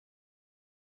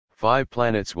5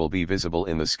 planets will be visible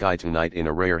in the sky tonight in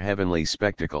a rare heavenly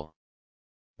spectacle.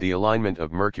 The alignment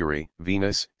of Mercury,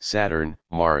 Venus, Saturn,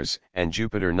 Mars, and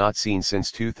Jupiter not seen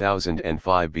since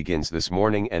 2005 begins this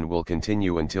morning and will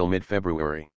continue until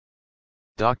mid-February.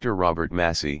 Dr. Robert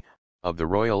Massey, of the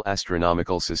Royal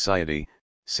Astronomical Society,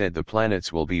 said the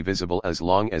planets will be visible as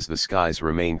long as the skies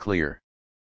remain clear.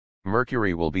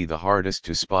 Mercury will be the hardest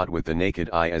to spot with the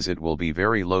naked eye as it will be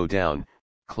very low down,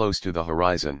 close to the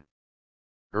horizon.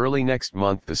 Early next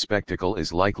month the spectacle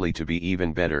is likely to be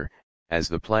even better, as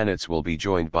the planets will be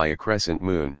joined by a crescent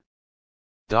moon.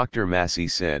 Dr. Massey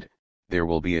said, "There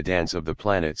will be a dance of the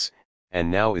planets,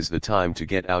 and now is the time to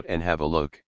get out and have a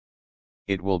look.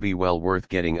 It will be well worth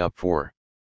getting up for.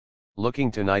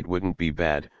 Looking tonight wouldn't be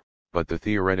bad, but the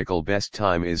theoretical best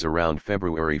time is around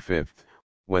February 5th,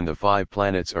 when the 5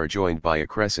 planets are joined by a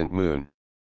crescent moon.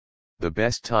 The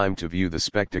best time to view the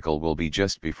spectacle will be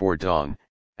just before dawn,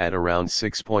 at around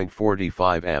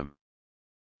 6:45 am.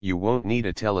 You won't need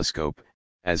a telescope,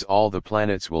 as all the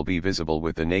planets will be visible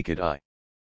with the naked eye.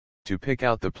 To pick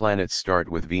out the planets, start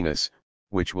with Venus,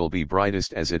 which will be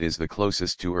brightest as it is the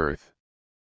closest to Earth.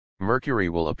 Mercury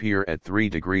will appear at 3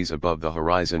 degrees above the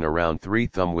horizon around 3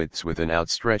 thumb-widths with an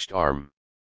outstretched arm.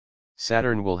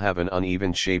 Saturn will have an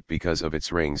uneven shape because of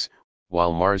its rings,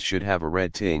 while Mars should have a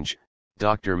red tinge,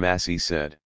 Dr. Massey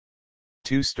said.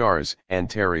 2 stars,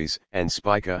 Antares and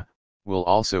Spica, will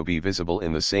also be visible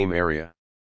in the same area.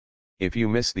 If you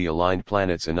miss the aligned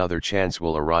planets, another chance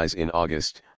will arise in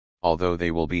August, although they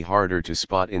will be harder to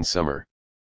spot in summer.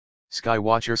 Sky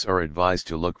watchers are advised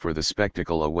to look for the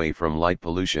spectacle away from light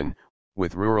pollution,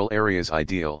 with rural areas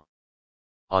ideal.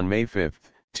 On May 5,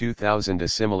 2000, a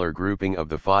similar grouping of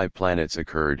the 5 planets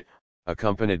occurred,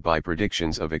 accompanied by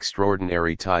predictions of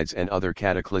extraordinary tides and other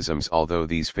cataclysms, although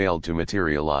these failed to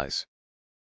materialize.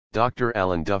 Dr.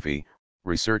 Alan Duffy,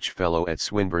 research fellow at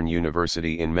Swinburne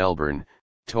University in Melbourne,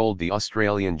 told the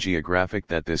Australian Geographic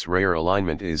that this rare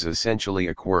alignment is essentially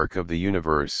a quirk of the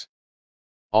universe.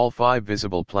 All 5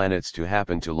 visible planets to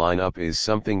happen to line up is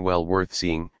something well worth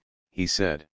seeing, he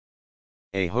said.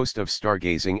 A host of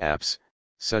stargazing apps,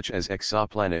 such as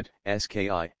Exoplanet,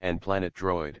 SKI, and Planet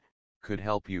Droid, could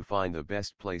help you find the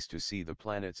best place to see the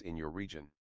planets in your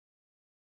region.